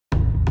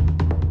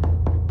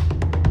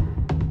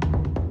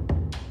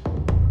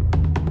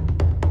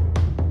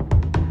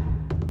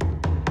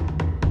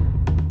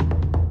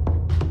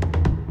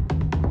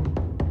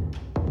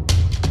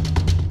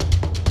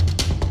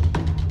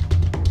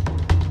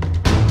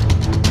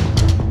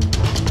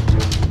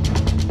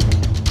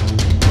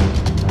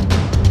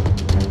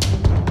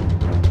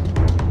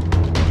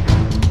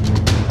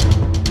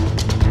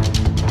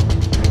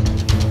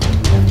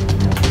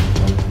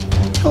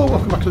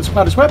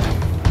Spider's Web,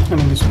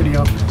 and in this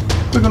video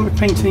we're going to be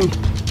painting,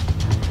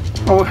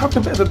 well, we're having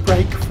a bit of a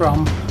break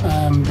from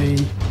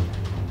the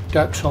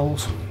Dark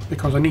Souls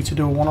because I need to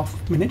do a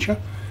one-off miniature.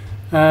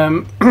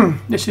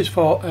 This is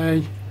for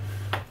a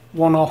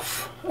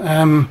one-off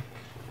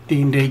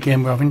D&D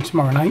game we're having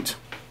tomorrow night,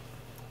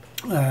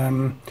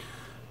 and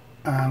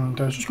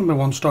it's just going to be a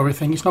one-story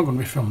thing. It's not going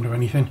to be filmed or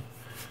anything.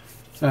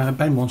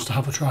 Ben wants to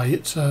have a try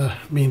at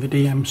being the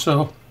DM,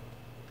 so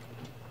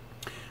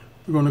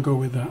we're going to go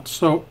with that.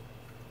 So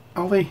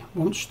Ali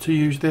wants to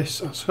use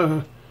this as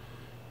her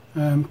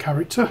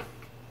character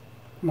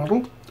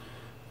model.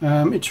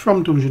 It's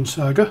from Dungeon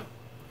Saga.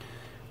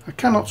 I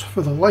cannot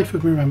for the life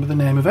of me remember the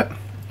name of it.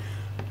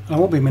 I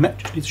won't be a minute,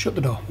 just need to shut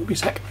the door. Won't be a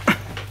sec.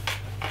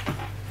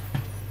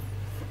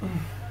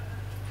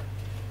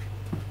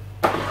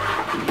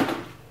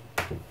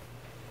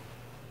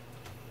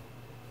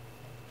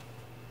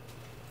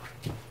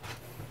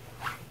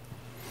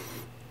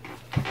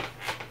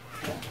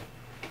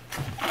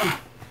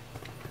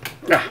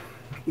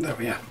 There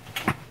we are.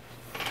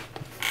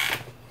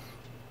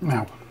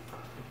 Now,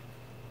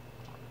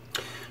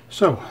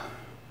 so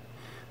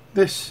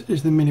this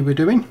is the mini we're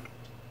doing.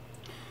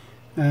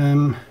 She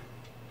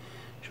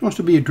wants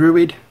to be a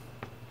druid.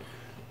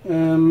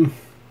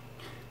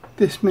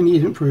 This mini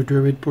isn't for a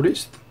druid, but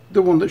it's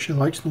the one that she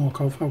likes the look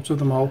of out of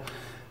them all.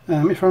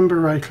 If I remember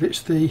rightly,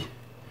 it's the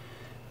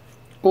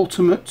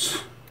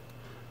ultimate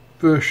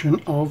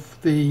version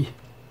of the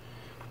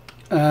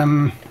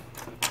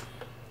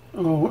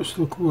oh, what's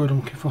the word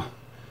I'm looking for?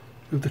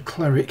 Of the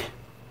cleric,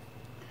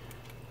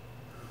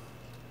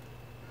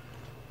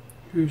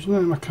 whose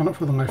name I cannot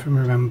for the life of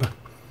me remember,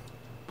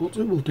 but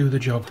it will do the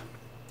job.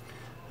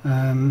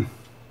 It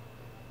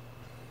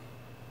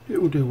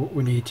will do what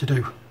we need to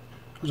do.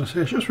 As I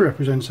say, it's just for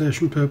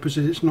representation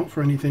purposes. It's not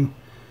for anything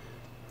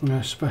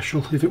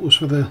special. If it was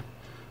for the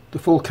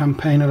full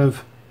campaign, I'd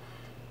have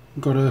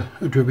got a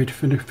druid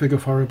figure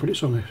for her, but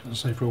it's only,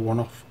 as I say, for a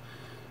one-off.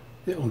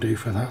 It'll do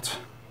for that.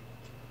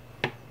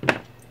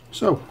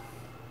 So,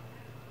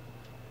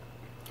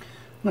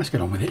 let's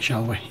get on with it,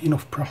 shall we?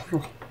 Enough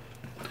prattle.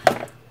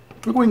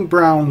 We're going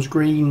browns,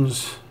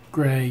 greens,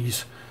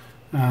 greys,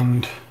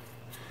 and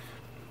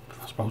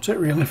that's about it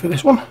really for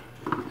this one.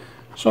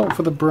 So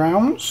for the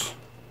browns,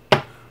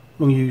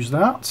 we'll use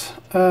that.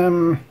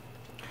 I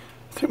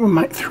think we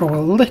might throw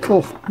a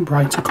little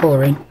brighter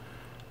colour in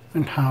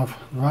and have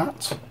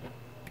that.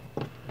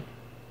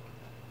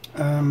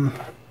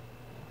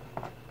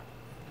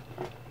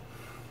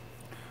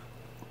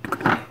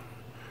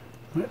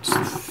 Let's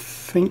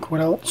think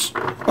what else.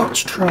 Let's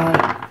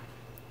try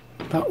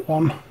that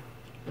one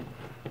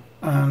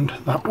and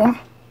that one,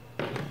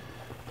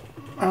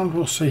 and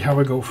we'll see how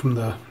we go from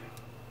there.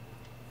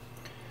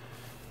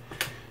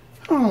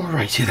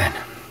 Alrighty then.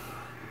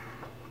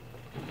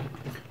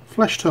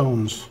 Flesh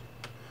tones.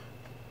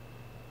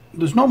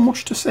 There's not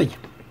much to see,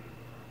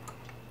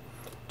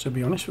 to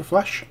be honest, for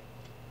flesh.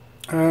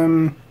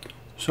 So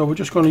we're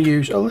just going to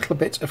use a little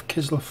bit of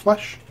Kislev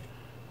flesh,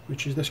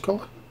 which is this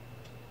colour.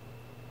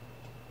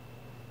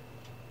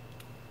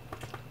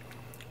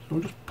 So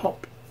we'll just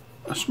pop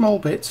a small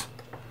bit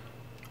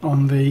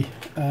on the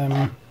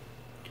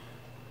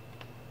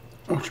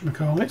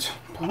whatchamacallit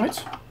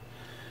palette.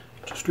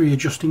 Just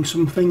readjusting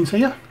some things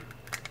here,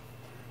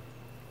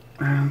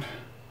 and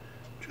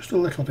just a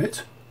little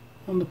bit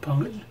on the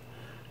palette,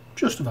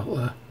 just about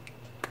there.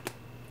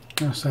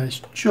 And I say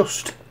it's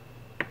just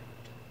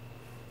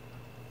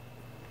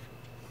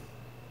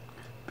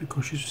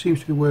because she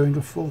seems to be wearing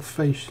a full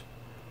face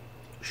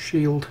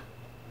shield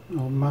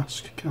or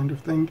mask kind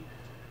of thing.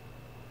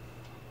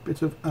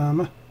 Bit of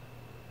armour.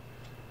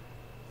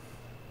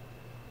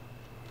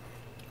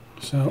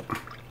 So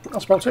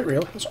that's about it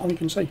really, that's all you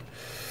can see.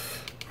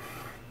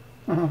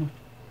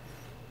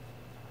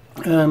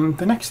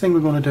 The next thing we're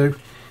going to do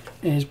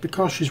is,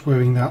 because she's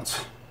wearing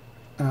that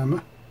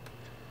armour,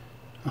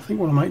 I think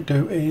what I might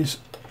do is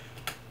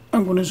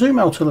I'm going to zoom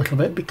out a little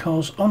bit,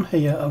 because on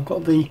here I've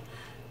got the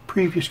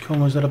previous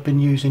colours that I've been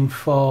using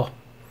for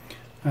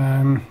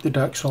the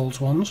Dark Souls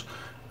ones,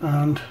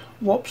 and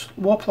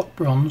Warplock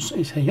Bronze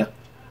is here.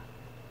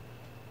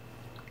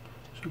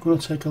 So I'm going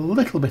to take a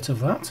little bit of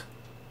that,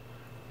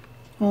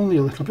 only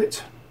a little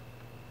bit,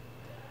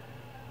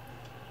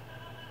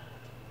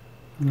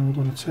 and then we're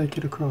going to take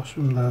it across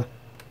from there.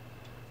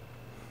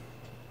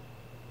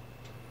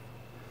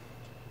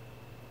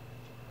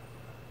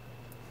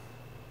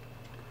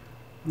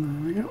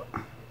 There we go.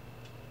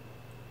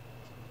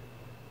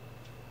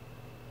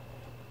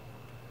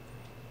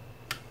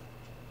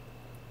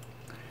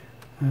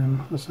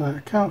 As I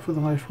can't for the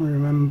life of me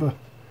remember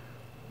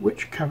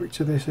which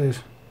character this is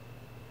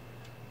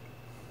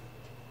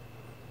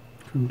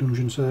from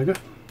Dungeon Saga. It's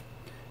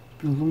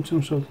been a long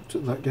time since I've looked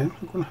at that game.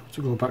 I'm going to have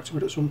to go back to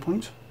it at some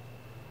point.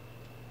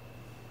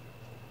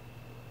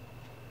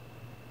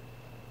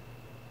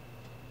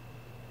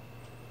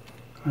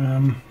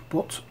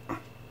 But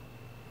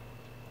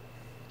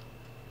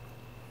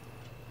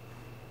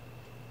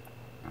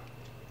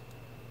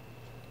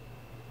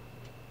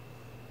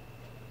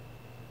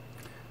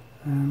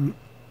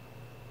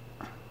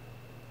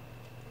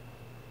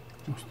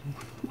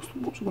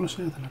What's I going to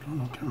say then? I don't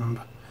know, I can't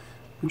remember.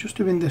 I'm just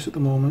doing this at the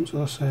moment, as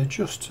I say,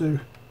 just to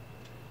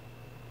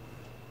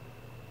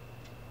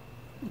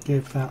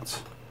give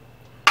that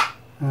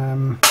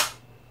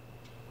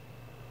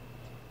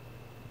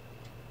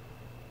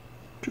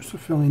just to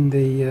fill in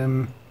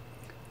the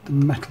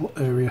metal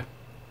area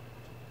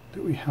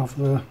that we have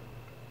there.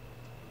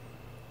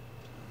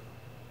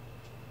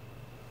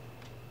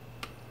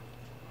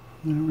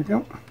 There we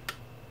go.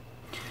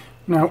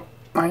 Now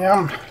I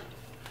am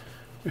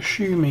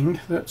assuming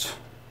that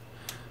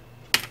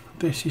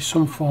this is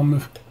some form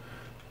of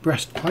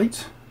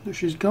breastplate that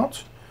she's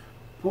got,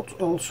 but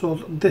also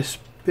this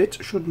bit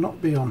should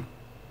not be on.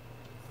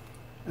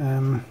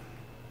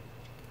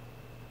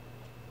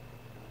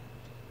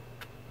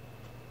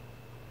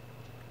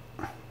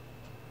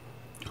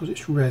 Because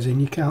it's resin,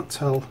 you can't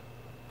tell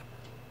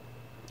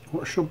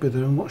what should be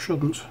there and what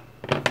shouldn't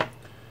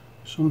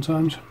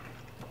sometimes,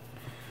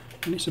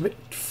 and it's a bit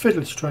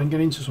fiddly to try and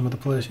get into some of the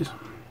places.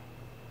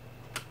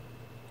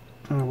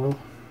 Oh well,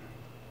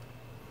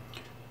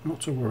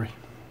 not to worry.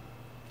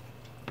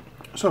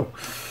 So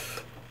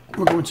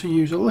we're going to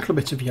use a little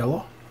bit of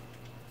yellow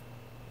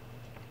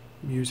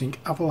using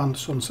Avalanche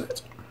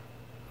Sunset.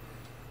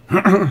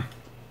 And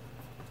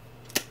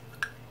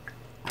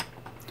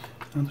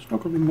there's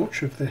not going to be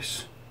much of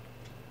this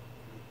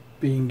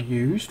being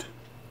used,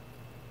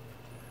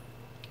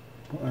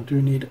 but I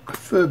do need a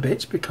fair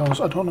bit because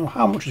I don't know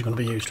how much is going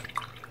to be used.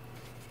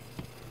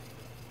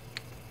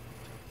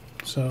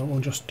 So we'll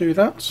just do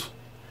that.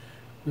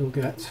 We'll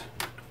get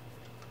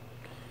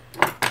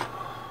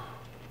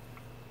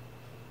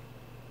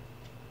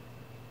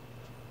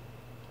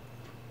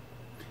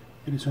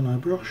it on our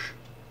brush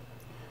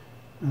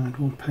and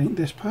we'll paint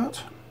this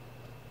part.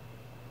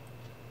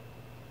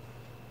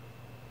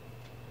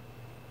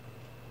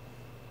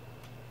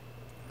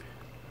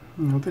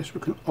 Now this we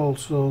can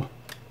also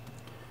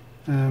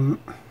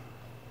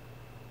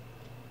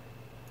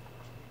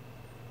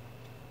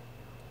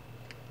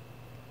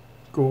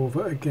go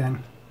over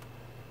again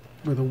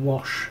with a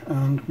wash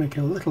and make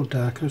it a little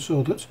darker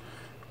so that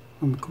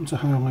when we come to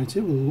highlight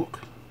it will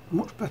look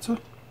much better.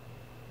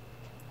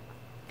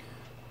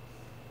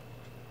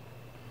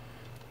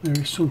 There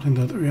is something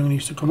there that really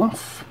needs to come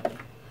off.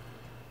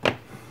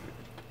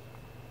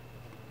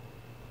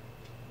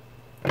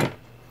 There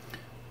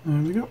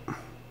we go.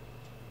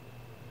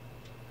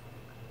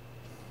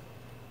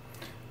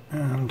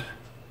 And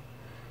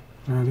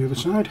now the other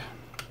side.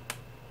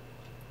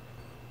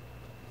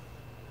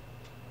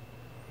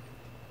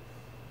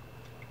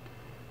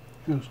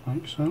 Just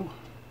like so.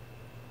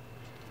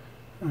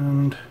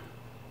 And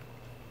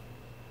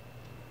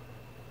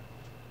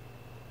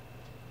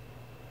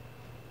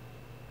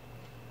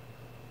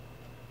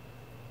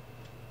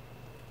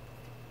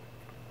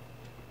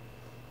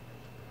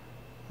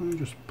I'll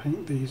just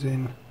paint these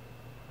in,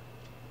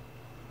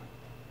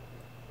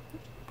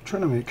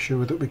 trying to make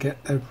sure that we get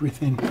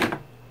everything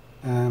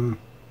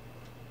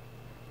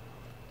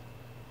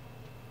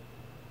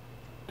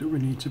that we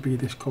need to be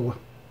this colour.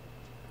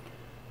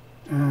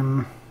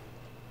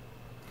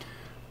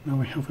 Now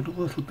we have a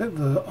little bit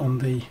there on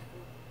the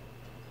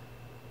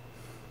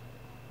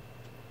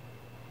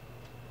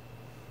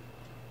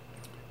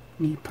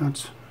knee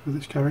pads for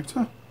this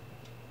character.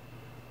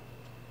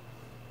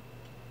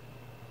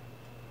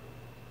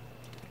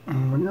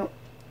 And we go.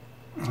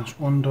 That's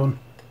one done.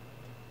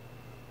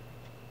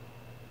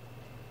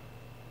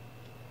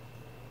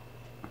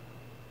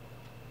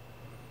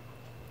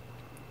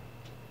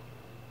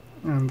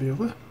 And the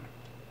other.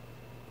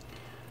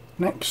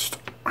 Next,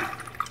 we're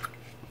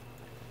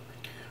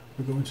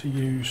going to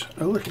use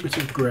a little bit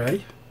of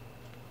grey.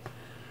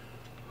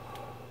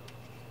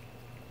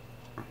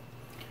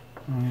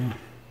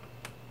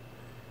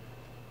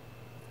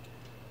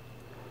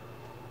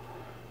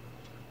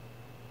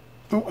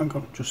 Oh, hang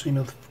on, just seen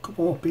a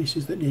couple more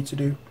pieces that need to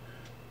do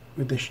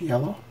with this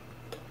yellow,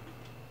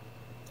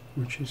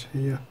 which is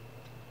here.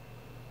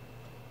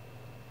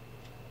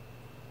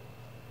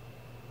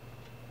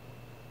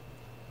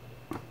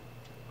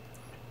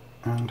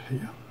 And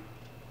here.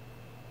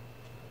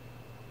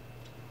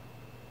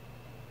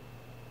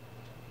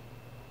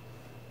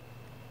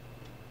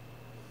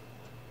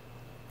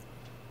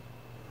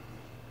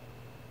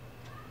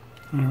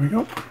 There we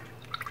go.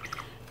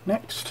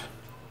 Next,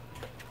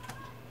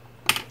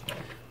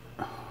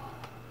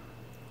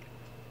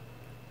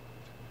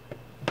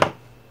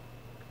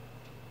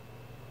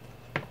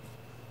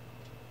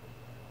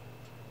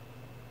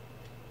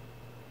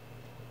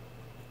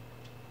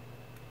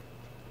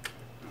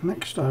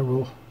 I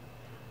will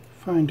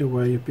find a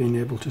way of being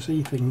able to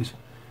see things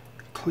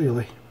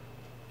clearly.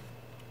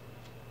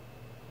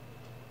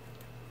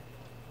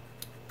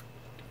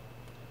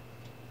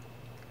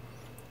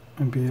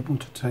 And be able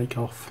to take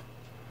off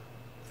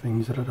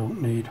things that I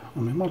don't need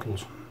on my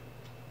models.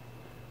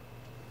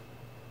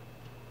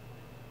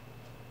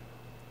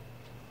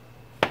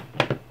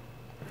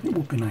 It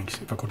would be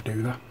nice if I could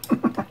do that.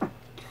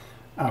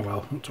 Ah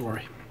well, not to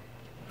worry.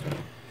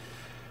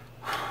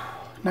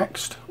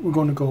 Next we're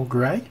going to go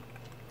grey,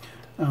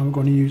 and we're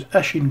going to use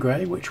Eshin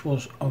Grey, which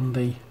was on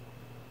the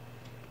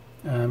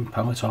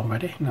palette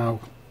already.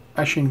 Now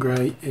Eshin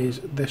Grey is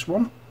this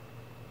one,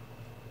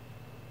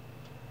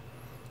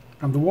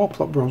 and the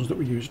Warplot bronze that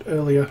we used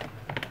earlier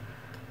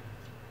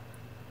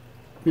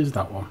is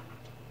that one.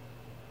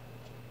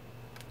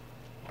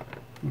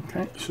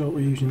 Okay, so we're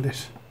using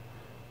this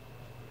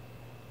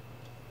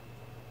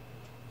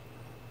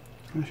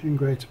Eshin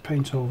Grey to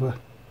paint over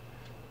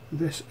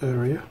this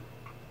area.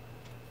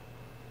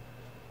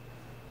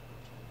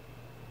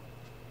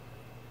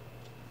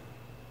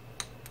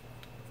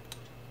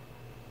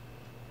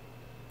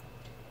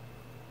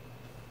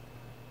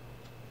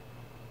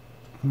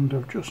 And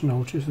I've just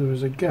noticed there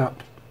is a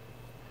gap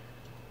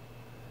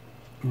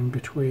in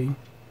between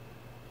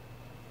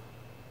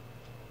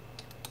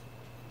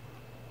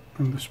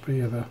and the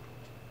spear there.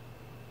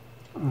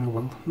 Oh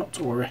well, not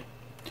to worry,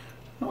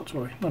 not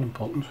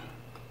important.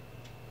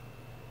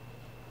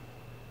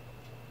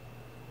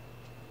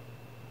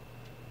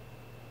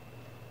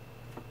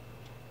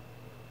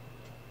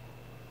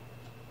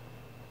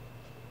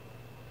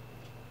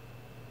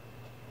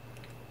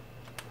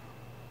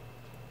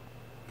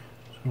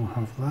 So we'll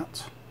have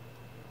that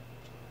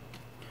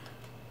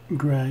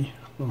grey,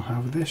 we'll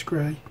have this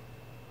grey,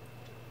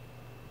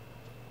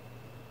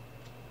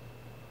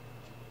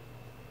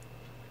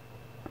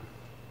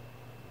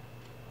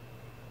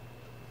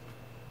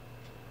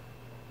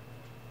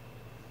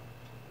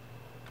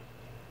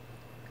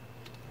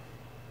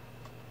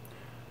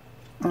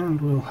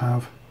 and we'll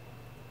have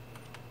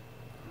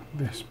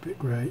this bit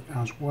grey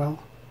as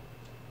well.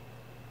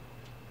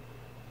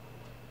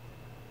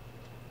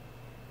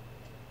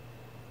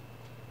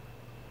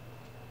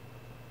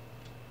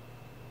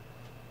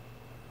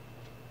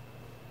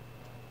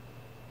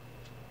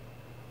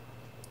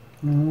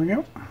 There we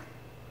go.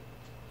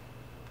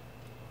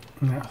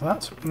 Now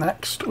that.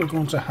 Next we're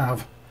going to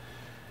have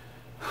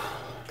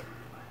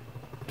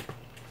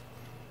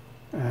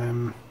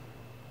a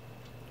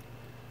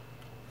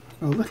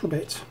little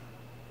bit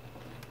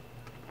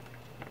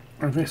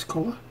of this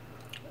colour,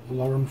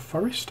 Lauren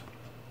Forest,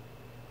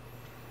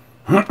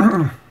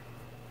 and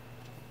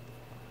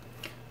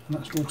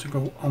that's going to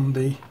go on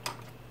the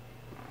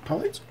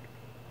palette.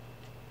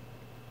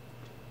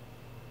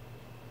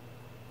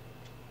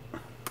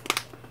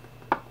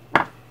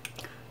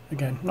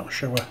 Again, not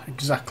sure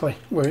exactly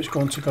where it's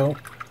going to go.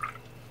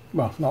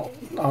 Well, not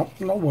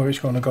where it's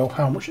going to go,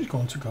 how much it's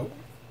going to go,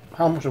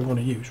 how much I'm going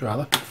to use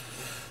rather.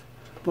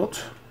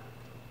 But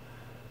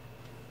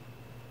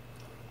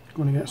I'm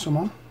going to get some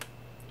on,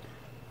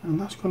 and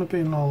that's going to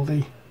be in all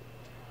the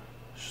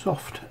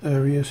soft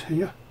areas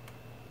here,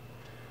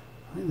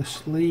 like the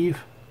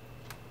sleeve.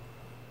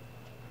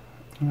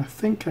 And I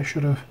think I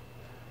should have,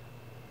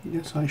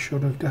 yes I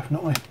should have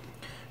definitely.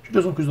 She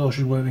does look as though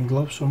she's wearing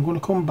gloves, so I'm going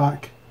to come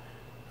back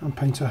and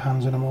paint her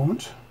hands in a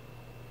moment.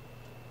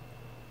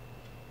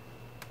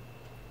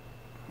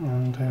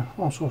 And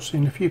also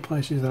seen a few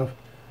places that I've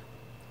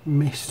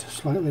missed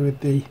slightly with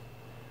the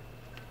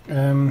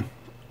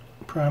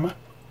primer,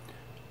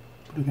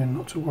 but again,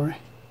 not to worry.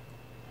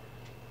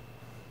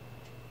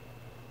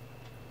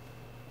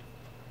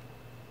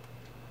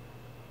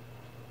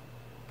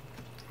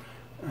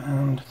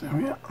 And there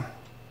we are.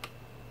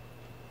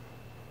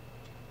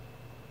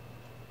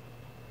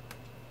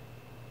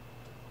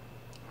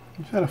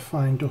 I've had a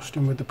fine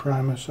dusting with the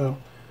primer, so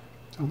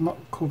I've not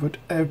covered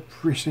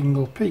every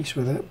single piece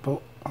with it,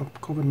 but I've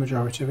covered the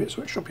majority of it,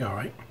 so it should be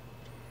alright.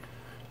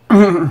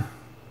 Now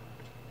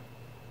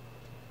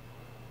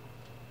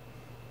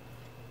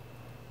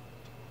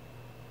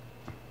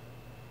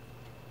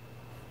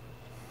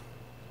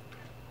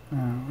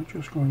we're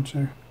just going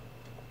to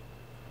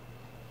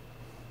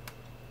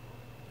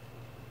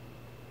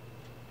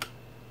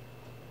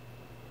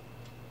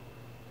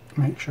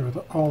make sure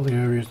that all the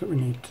areas that we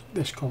need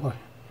this colour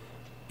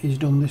is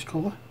done this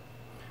colour.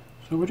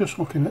 So we're just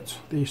looking at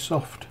the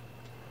soft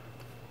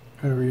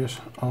areas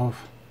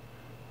of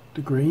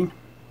the green.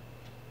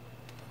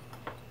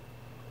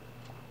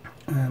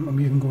 I'm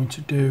even going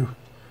to do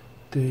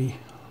the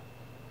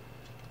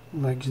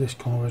legs this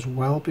colour as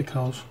well,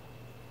 because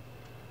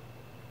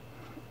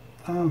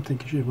I'm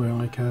thinking she's wearing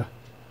like a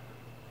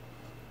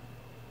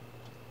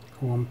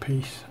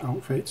one-piece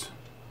outfit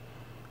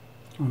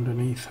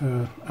underneath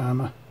her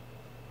armour.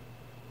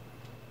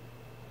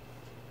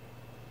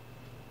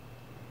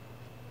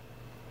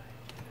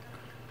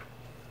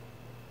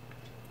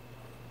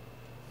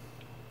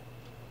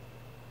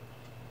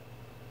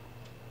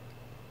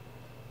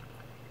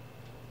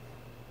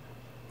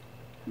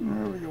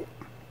 There we go.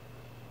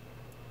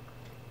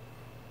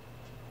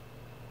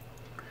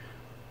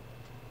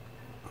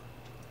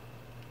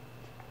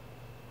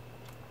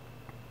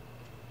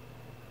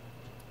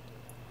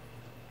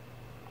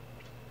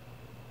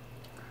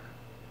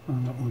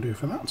 And that will do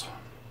for that.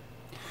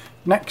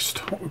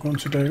 Next, what we're going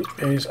to do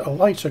is a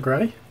lighter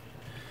grey.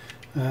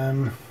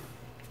 For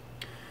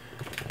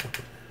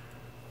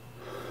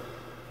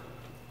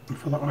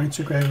that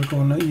lighter grey, we're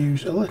going to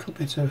use a little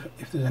bit of,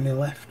 if there's any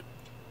left,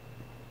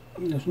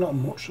 there's not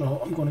much,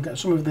 so I'm going to get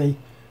some of the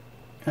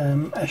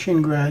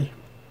Eshin Grey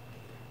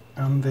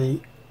and the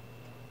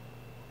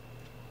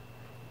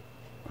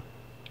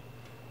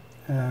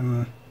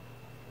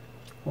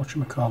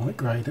whatchamacallit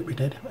grey that we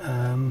did,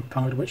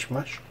 Pallid Witch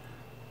Flesh.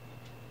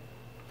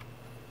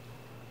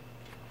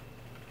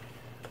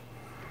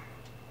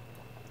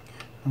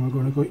 And we're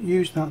going to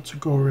use that to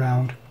go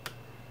around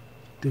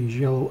these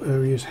yellow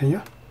areas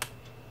here.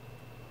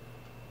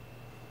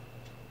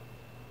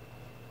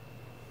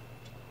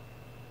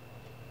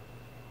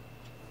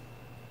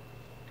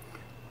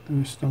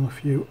 There's still a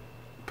few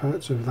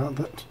parts of that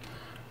that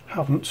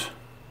haven't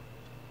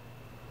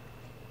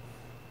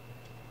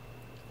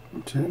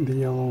taken the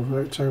yellow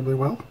very terribly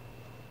well.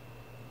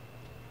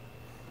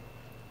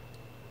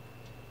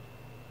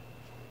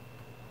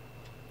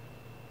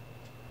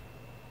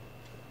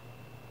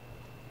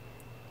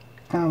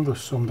 And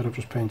there's some that I've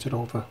just painted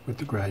over with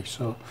the grey,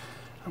 so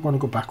I'm going to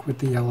go back with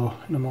the yellow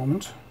in a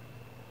moment.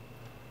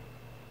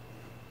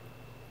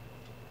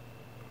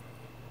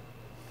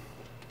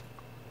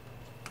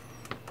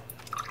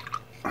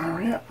 Oh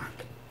yeah.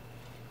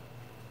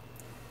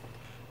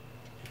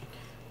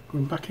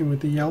 Going back in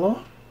with the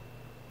yellow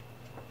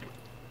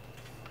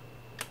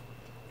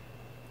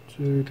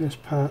to this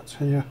part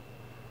here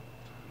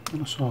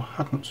that I saw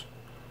hadn't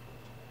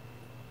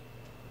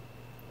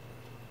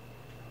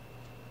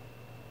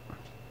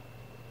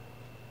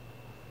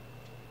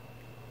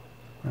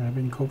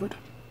been covered,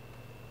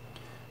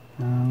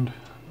 and a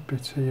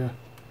bit here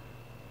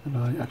that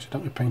I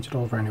accidentally painted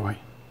over anyway.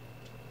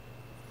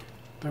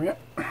 There we go.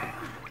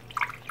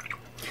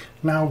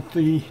 Now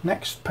the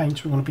next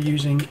paint we're going to be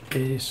using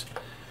is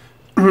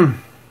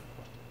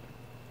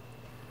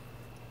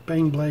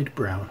Baneblade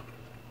Brown.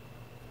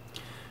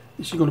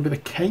 This is going to be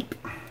the cape.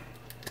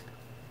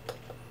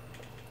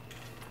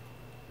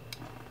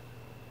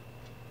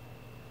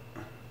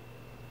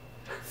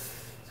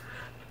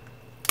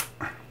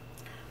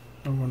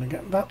 I'm going to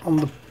get that on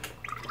the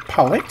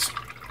palette,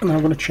 and then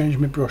I'm going to change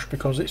my brush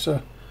because it's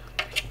a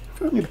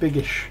fairly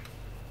biggish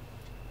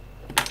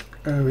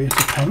area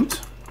to paint.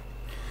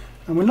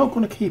 And we're not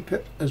going to keep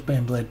it as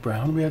Baneblade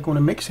Brown, we are going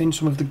to mix in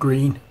some of the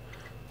green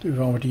that we've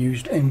already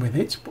used in with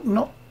it, but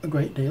not a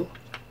great deal.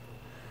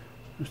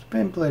 Just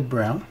Baneblade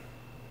Brown,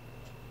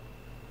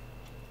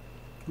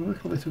 a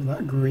little bit of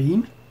that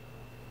green,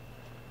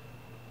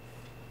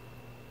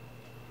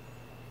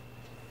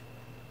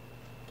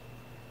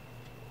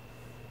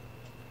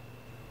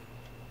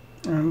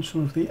 and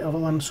some of the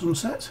Everland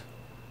Sunset.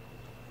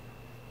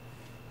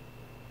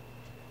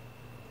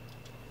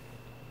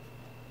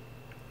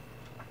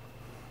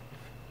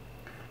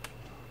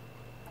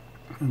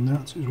 And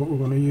that is what we're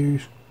going to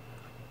use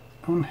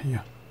on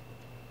here.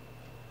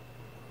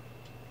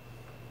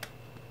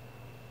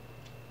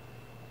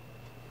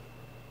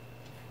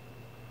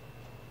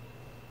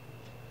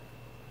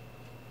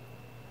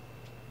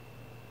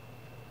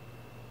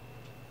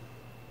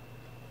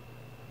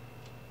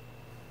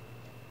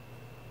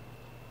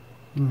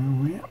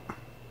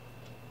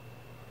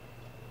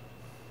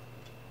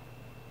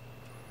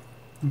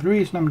 The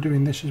reason I'm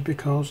doing this is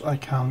because I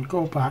can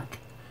go back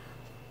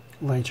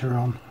later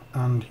on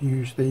and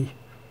use the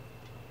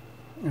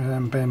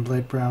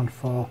Baneblade Brown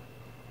for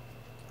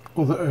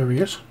other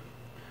areas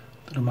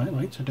that I might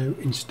like to do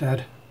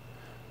instead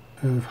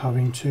of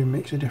having to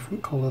mix a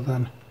different colour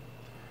then.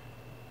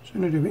 So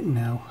I'm going to do it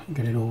now and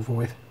get it over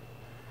with.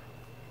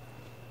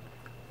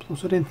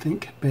 Plus I didn't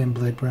think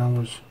Baneblade Brown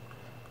was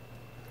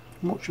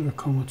much of a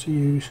colour to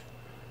use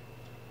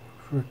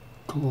for a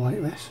colour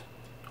like this,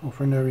 or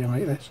for an area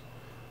like this.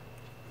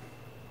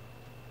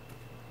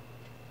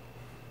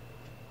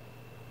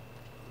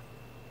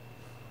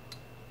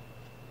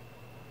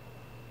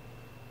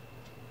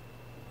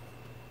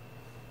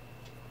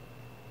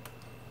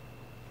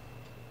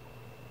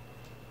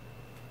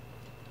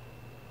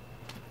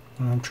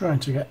 And I'm trying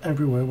to get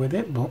everywhere with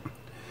it, but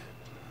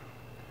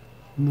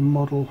the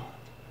model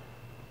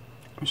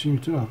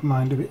seems to have a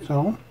mind of its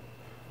own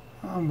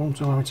and won't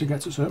allow me to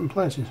get to certain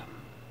places.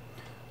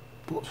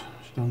 But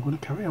still I'm going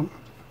to carry on.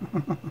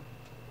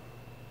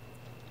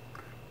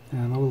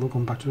 And I will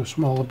come back to a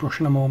smaller brush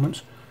in a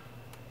moment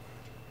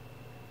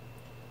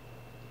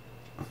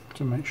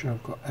to make sure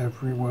I've got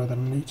everywhere that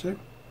I need to.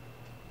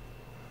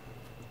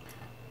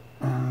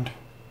 And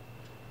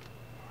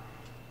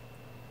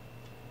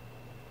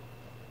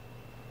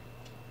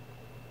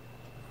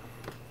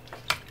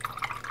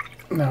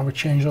now we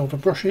change all the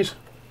brushes.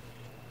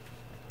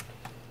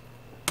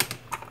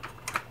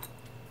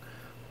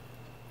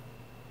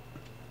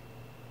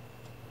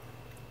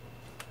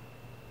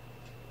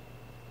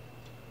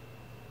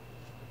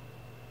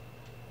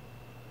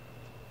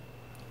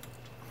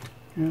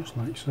 Just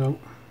like so.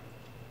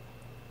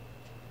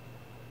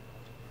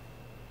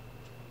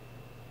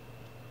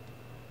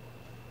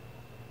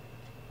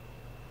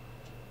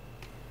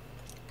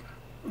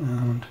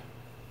 And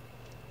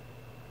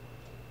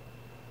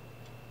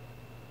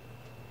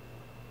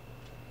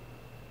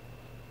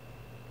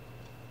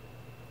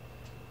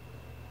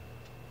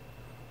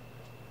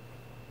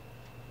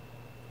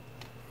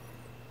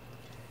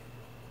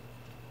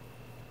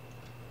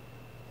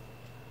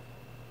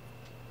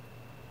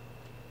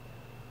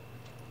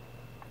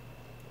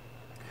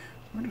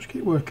We'll just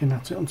keep working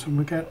at it until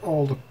we get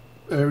all the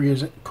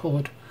areas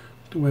coloured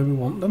the way we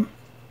want them.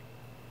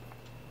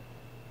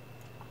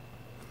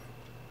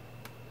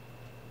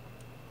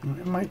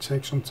 It might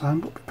take some time,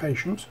 but be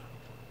patient.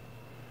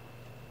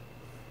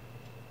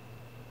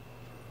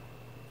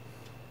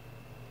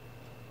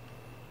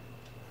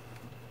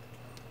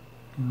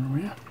 There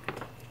we are.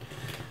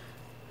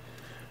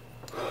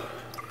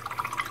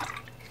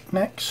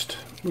 Next,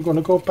 we're going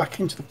to go back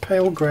into the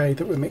pale grey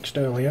that we mixed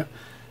earlier,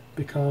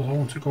 because I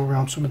want to go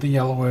around some of the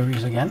yellow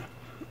areas again.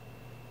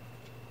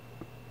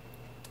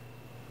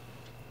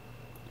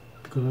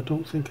 Because I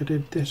don't think I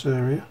did this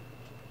area.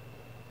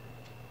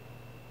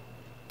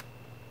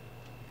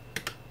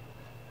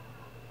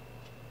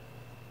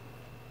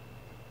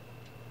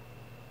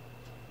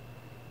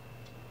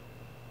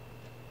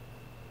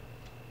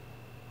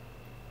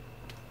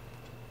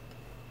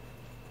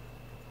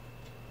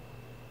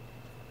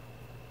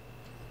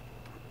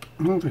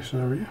 Nor this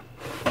area.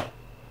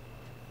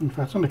 In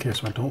fact, on the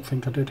case I don't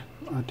think I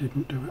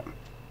didn't do it.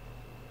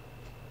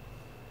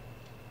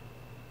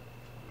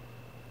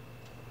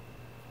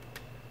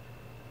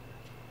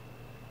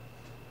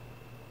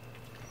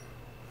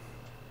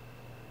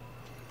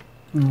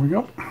 There we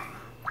go.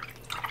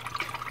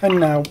 And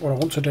now what I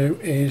want to do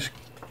is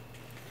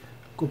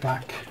go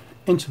back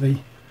into the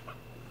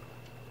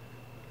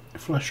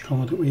flesh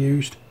colour that we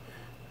used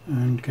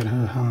and get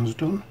her hands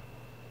done.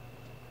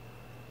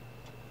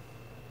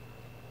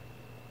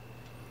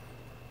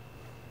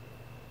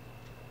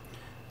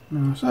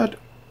 Now I said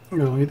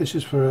earlier, this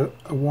is for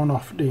a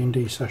one-off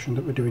D&D session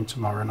that we're doing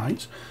tomorrow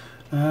night.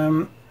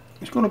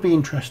 It's going to be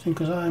interesting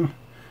because I'm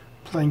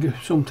playing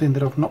something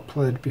that I've not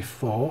played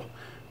before,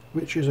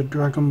 which is a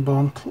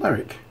Dragonborn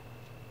cleric.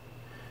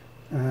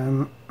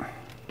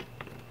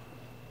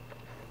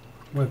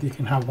 Whether you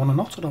can have one or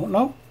not, I don't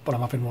know, but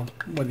I'm having one,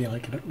 whether they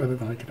like it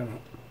or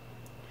not.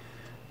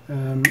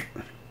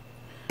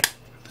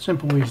 The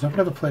simple reason, I've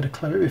never played a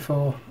cleric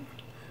before,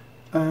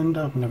 and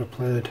I've never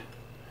played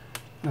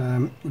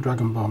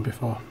Dragonborn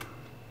before.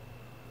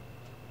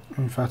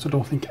 In fact, I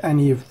don't think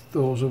any of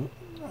us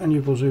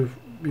who've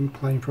been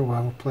playing for a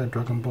while have played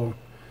Dragonborn.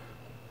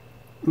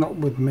 Not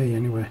with me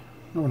anyway,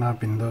 not when I've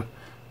been there.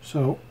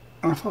 So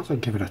I thought I'd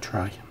give it a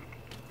try.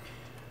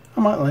 I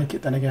might like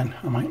it, then again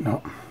I might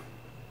not.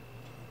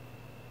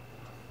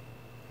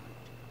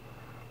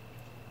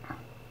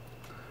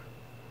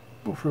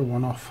 But for a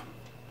one-off,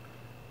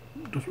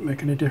 it doesn't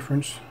make any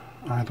difference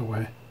either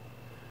way.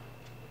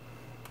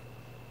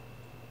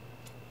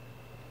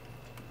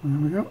 There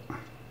we go.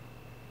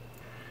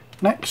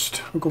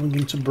 Next, we're going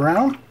into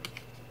brown.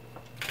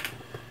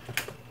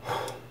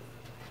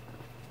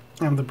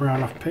 And the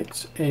brown I've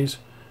picked is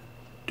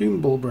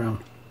Doombull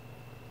brown.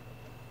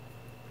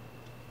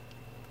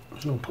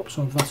 So I'll pop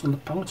some of that on the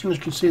palette, and as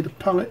you can see, the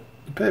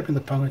paper in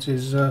the palette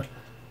is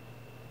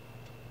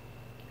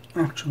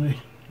actually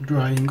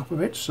drying up a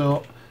bit,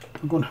 so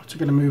I'm going to have to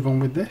get a move on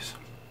with this.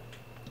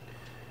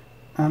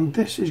 And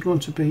this is going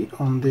to be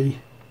on the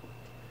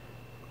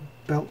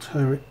belt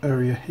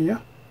area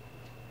here.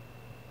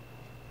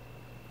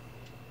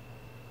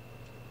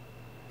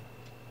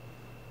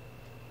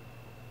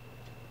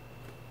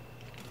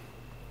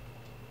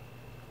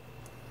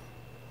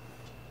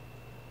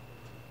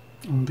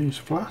 On these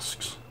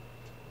flasks,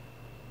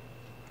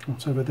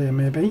 whatever they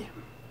may be.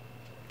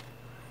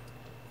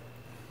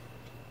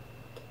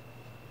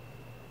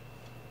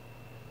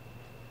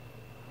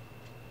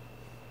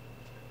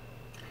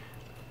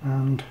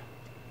 And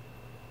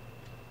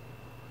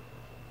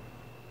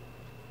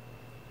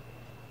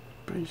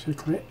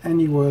basically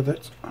anywhere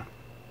that I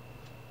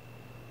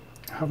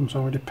haven't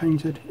already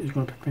painted is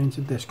going to be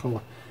painted this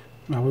colour.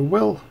 Now we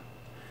will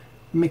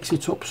mix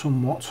it up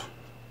somewhat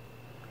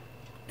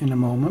in a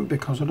moment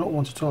because I don't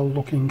want it all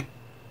looking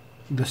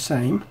the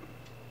same.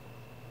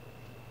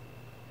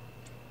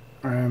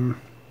 I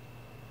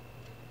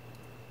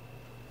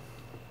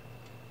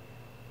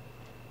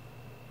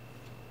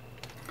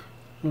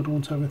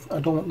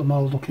don't want them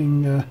all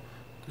looking the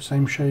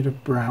same shade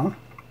of brown.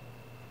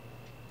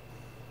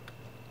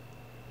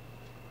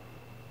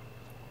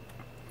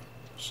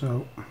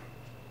 So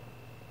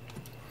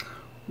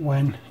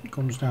when it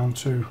comes down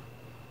to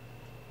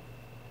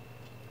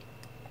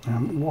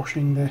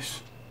washing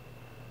this,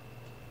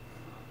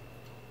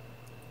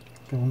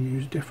 we'll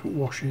use different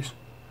washes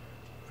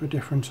for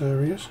different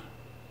areas.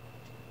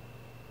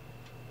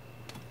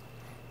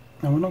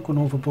 Now we're not going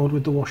overboard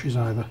with the washes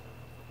either.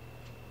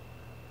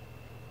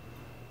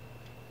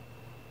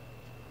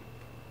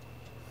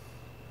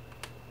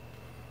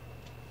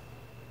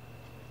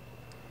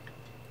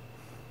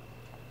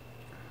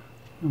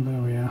 And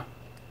there we are.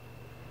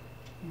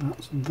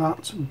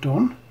 That's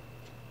done.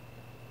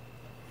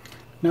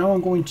 Now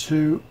I'm going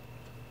to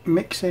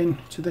mix in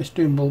to this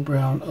Doombull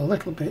brown a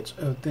little bit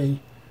of the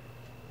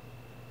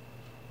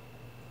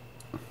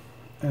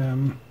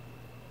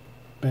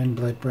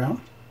Baneblade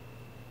brown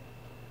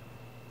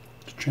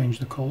to change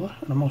the colour,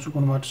 and I'm also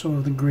going to add some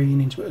of the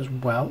green into it as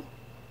well.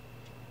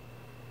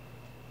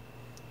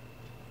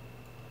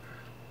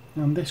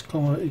 And this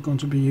colour is going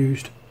to be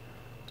used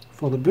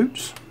for the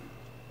boots.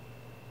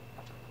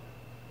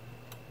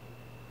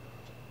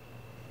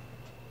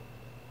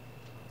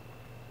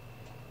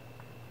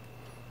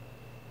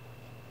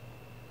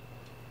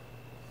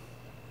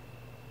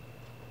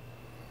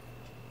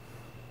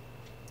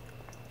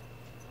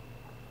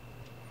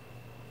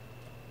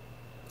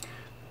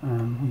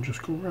 And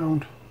just go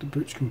around the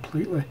boots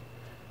completely.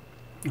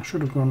 I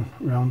should have gone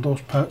around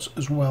those parts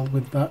as well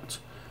with that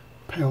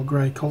pale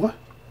grey colour,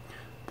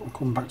 but I'll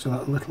come back to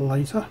that a little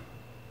later.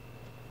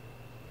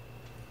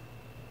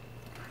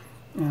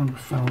 And we've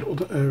found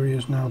other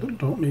areas now that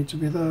don't need to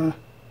be there,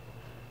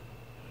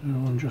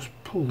 so I'll just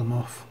pull them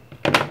off,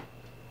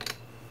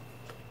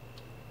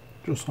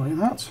 just like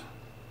that.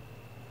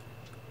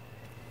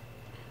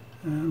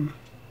 A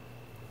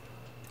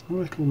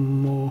little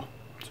more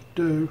to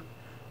do,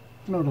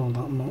 not all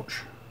that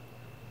much.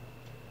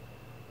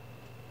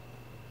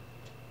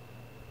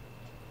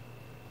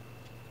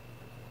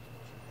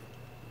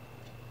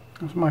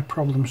 That's my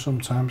problem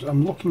sometimes.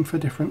 I'm looking for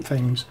different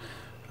things.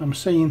 I'm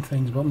seeing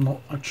things, but I'm not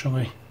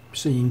actually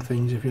seeing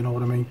things, if you know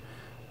what I mean.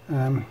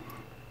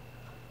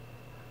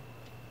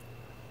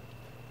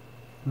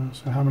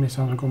 So how many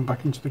times I've gone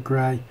back into the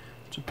grey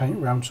to paint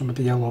around some of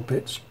the yellow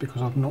bits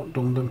because I've not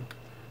done them,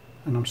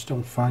 and I'm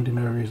still finding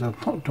areas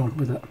I've not done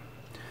with it.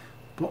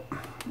 But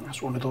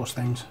that's one of those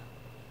things.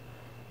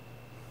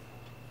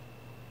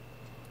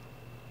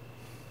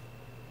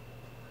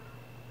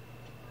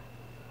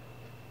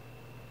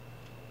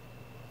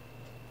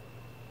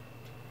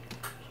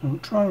 So I'm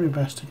trying my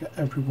best to get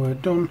everywhere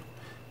done.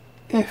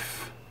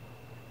 If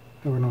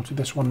I were noted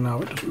this one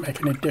now, it doesn't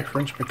make any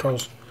difference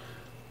because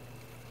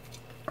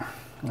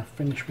I've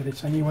finished with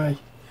it anyway.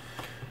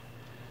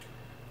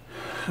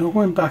 So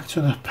going back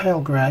to the pale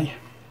grey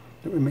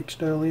that we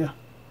mixed earlier.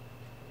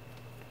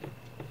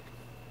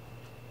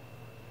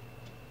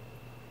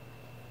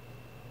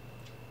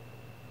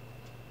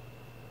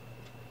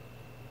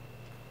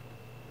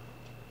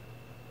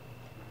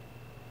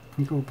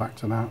 And go back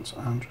to that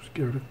and just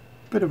give it a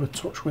bit of a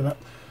touch with it.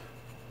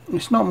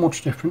 It's not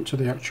much different to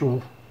the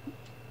actual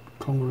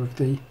colour of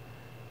the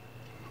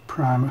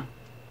primer,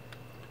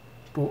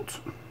 but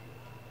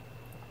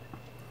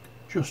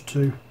just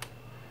to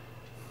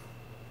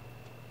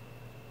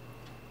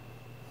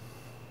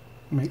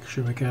make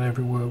sure we get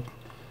everywhere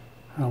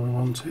how we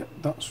want it,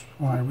 that's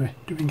why we're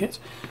doing it.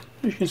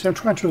 As you can see, I'm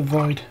trying to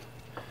avoid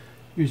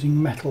using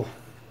metal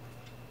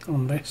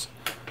on this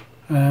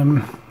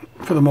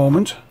for the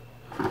moment.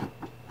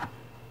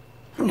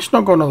 It's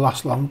not going to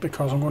last long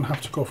because I'm going to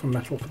have to go for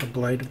metal for the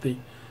blade of the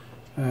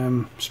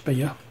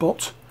spear,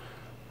 but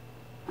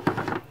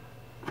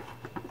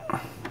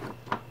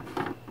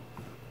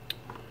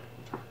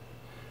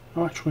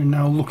I'm actually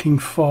now looking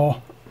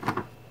for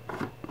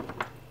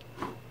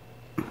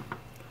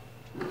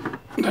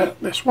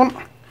this one,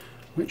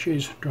 which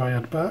is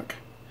dryad bark,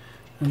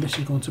 and this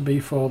is going to be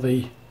for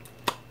the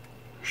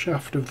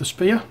shaft of the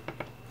spear,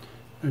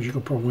 as you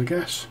could probably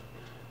guess.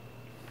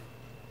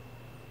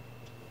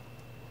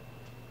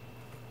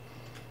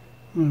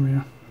 There we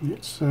are.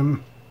 It's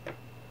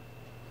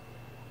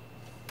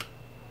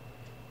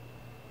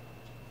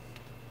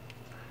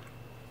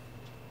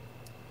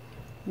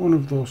one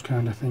of those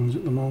kind of things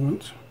at the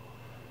moment,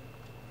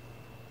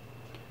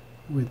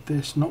 with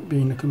this not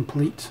being a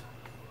complete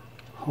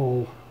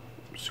whole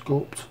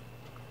sculpt,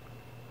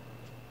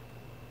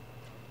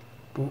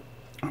 but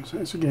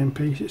it's a game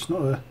piece, it's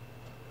not a,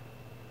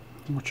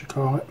 what you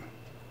call it,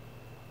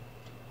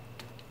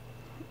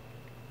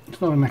 it's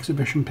not an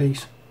exhibition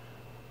piece.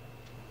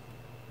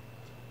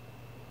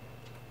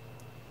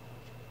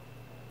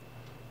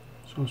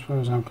 So as far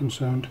as I'm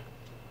concerned,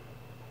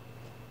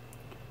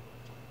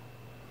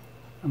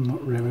 I'm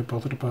not really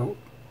bothered about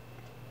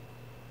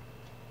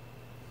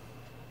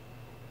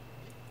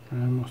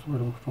I'm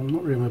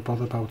not really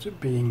bothered about it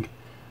being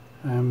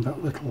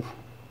that little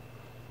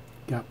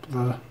gap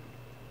there.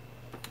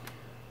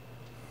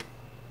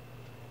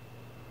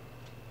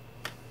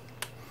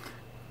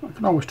 I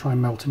can always try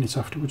melting it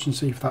afterwards and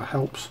see if that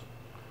helps.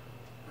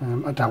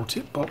 I doubt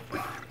it, but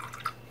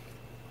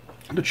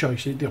the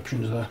choice, the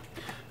options there.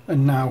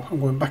 And now I'm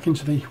going back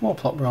into the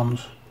Warplot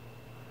bronze,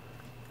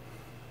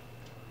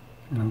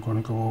 and I'm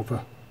going to go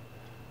over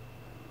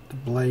the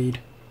blade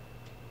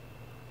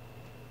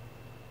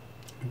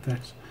with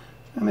this,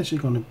 and this is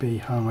going to be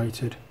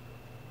highlighted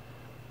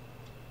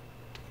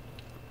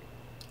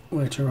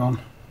later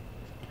on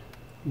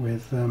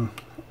with a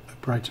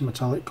brighter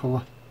metallic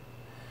colour,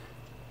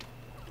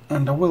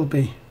 and I will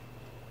be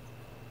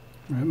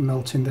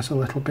melting this a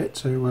little bit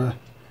to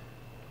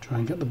try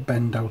and get the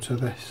bend out of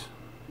this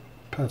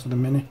part of the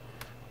mini.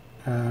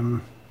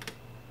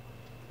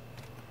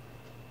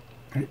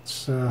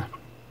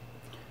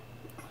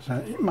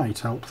 It might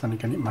help, then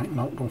again it might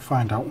not. We'll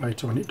find out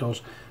later when it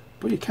does,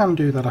 but you can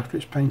do that after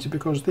it's painted,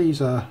 because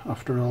these are,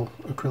 after all,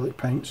 acrylic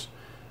paints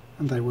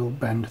and they will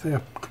bend. They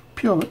are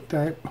pure,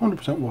 they're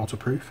 100%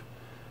 waterproof,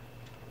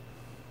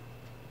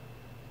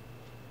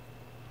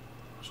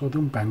 so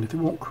they'll bend, they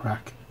won't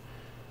crack.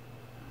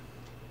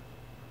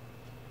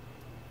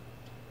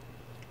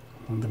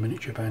 on the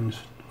miniature bends,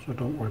 so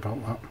don't worry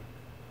about that,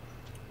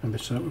 and they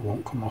certainly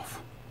won't come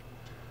off.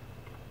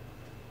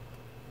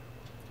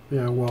 They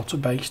are water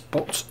based,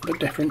 but the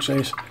difference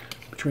is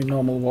between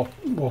normal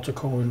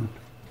watercolour and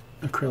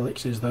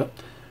acrylics is that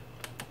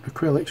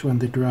acrylics, when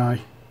they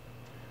dry,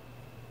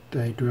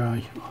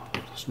 oh,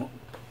 that's not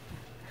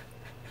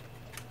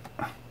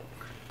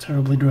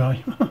terribly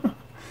dry.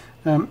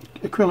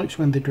 Acrylics,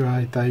 when they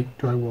dry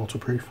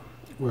waterproof,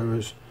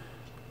 whereas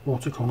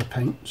watercolour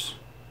paints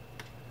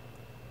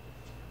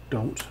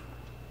don't.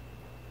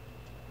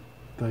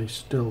 They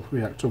still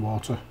react to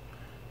water.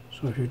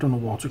 So if you've done a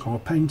watercolour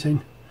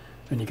painting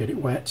and you get it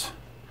wet,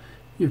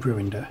 you've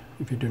ruined it.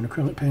 If you're doing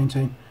acrylic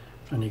painting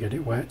and you get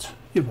it wet,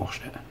 you've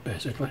washed it,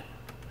 basically.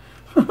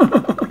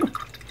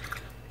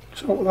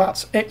 So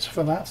that's it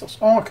for that. That's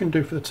all I can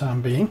do for the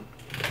time being,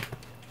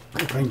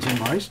 painting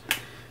wise.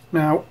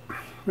 Now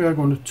we are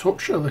going to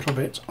touch a little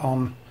bit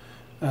on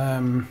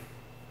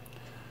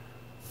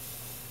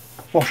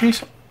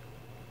washes.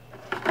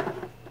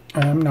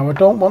 Now I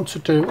don't want to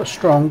do a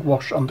strong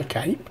wash on the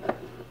cape,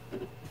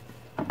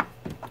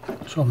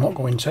 so I'm not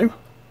going to.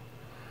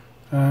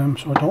 So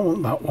I don't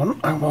want that one.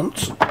 I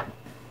want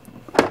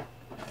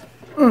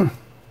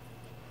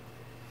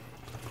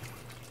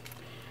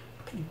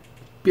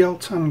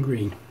Bieltan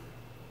Green.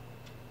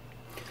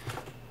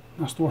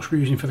 That's the wash we're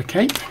using for the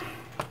cape.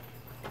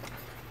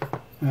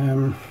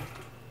 Run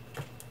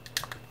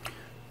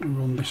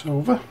this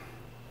over.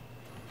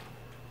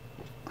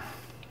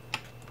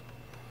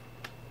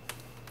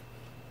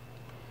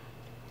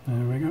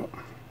 There we go.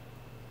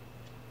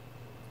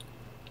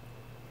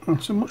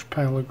 It's a much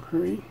paler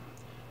green.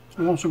 So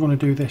I'm also going to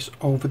do this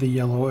over the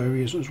yellow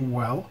areas as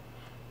well,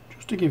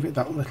 just to give it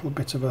that little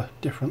bit of a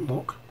different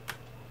look.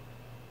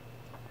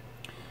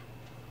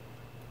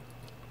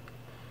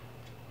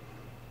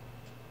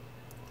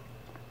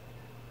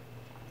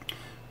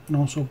 And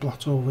also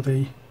blot over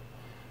the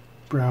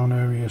brown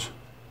areas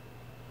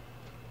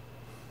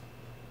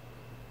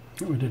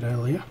that we did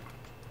earlier.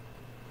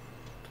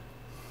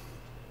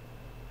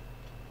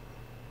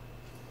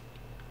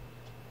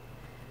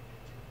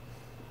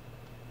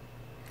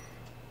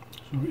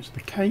 So it's the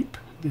cape,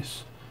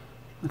 this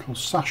little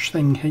sash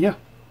thing here.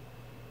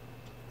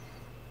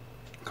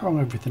 I call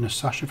everything a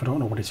sash if I don't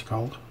know what it's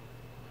called.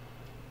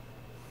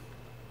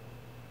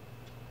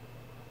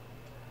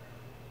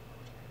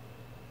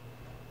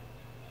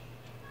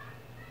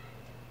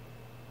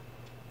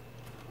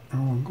 Now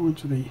I'm going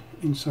to the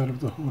inside of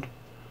the hood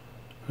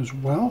as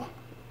well.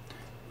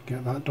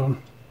 Get that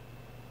done.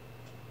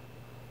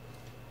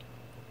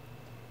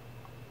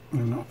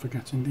 And not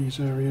forgetting these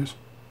areas.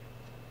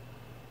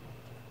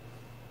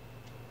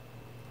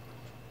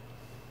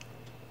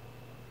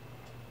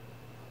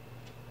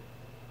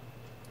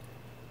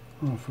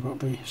 Oh, I forgot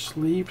the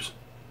sleeves.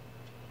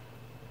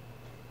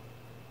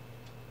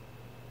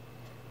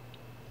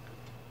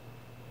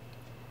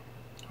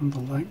 And the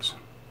legs.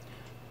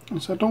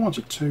 And so I don't want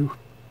it too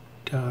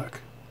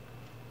dark.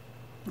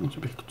 I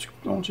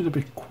want it to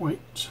be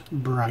quite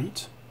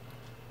bright,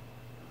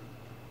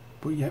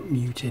 but yet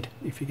muted,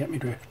 if you get me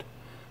drift.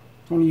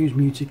 I want to use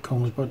muted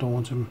colours, but I don't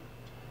want them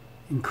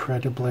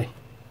incredibly...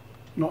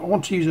 I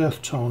want to use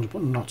earth tones,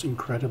 but not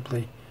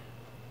incredibly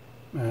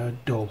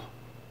dull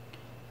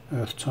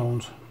earth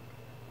tones.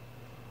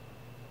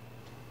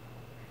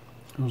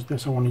 Because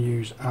this I want to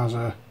use as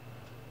a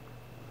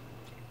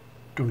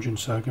Dungeon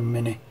Saga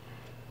mini,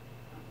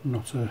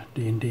 not a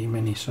D&D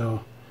mini,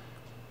 so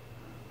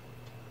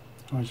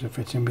I just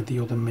fit in with the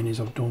other minis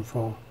I've done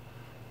for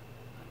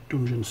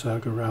Dungeon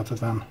Saga rather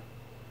than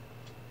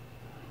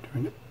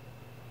doing it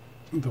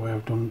the way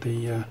I've done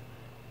the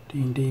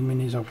D&D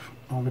minis I've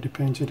already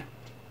painted.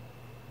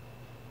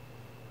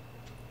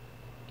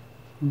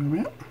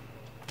 And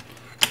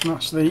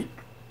that's the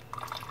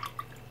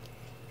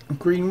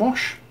green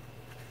wash.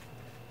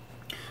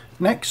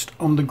 Next,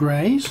 on the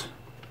greys,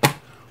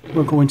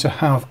 we're going to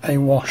have a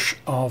wash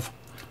of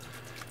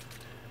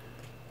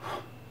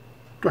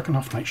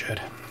Drakenhof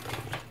Nightshade.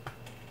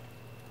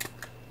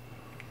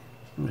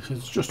 This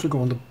is just to go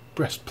on the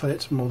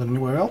breastplate more than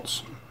anywhere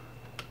else.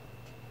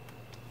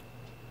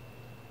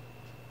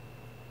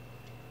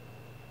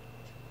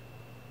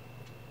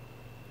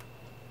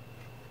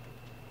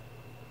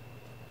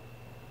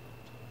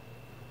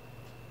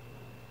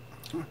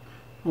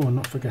 Oh, and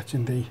not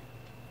forgetting the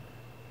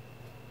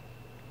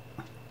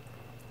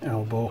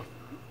elbow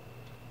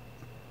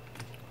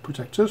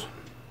protectors.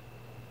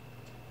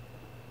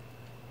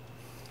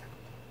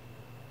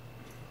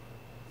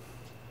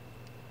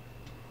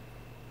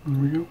 There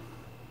we go.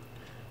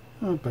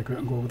 I'd better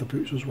and go over the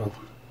boots as well.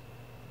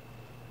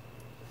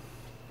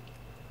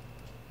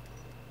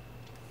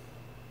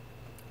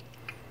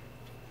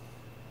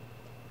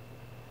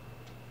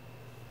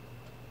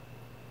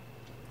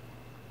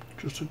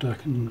 Just to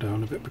darken them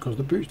down a bit, because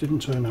the boots didn't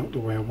turn out the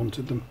way I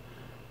wanted them.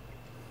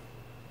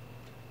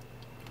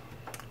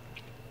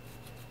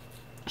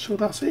 So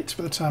that's it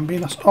for the time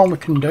being. That's all we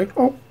can do.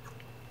 Oh,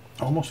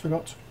 almost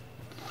forgot.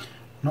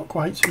 Not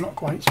quite, not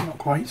quite, not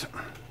quite.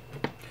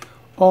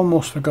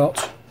 Almost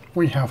forgot.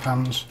 We have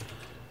hands.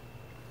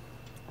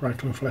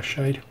 Crackle and Flesh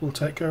Shade will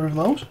take care of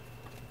those.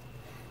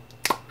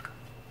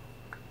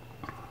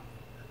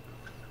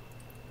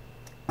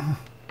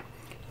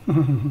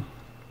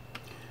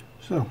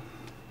 So,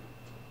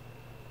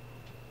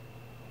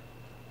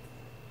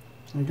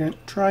 again,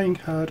 trying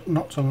hard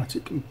not to let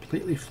it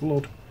completely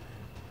flood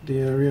the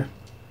area.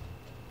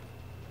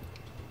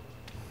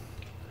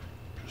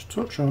 Just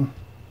touch on.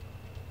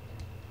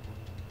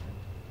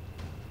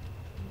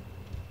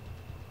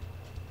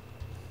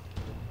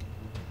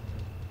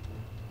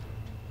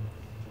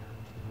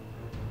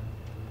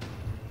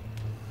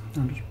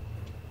 And just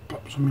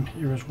pop some in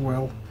here as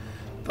well.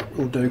 That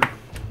will do.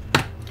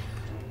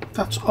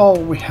 That's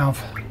all we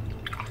have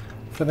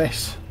for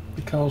this,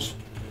 because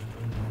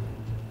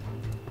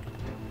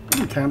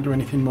we can't do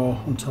anything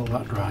more until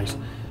that dries.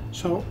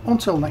 So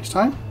until next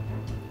time,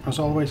 as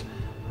always,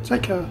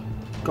 take care,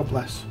 God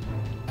bless,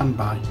 and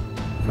bye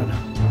for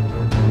now.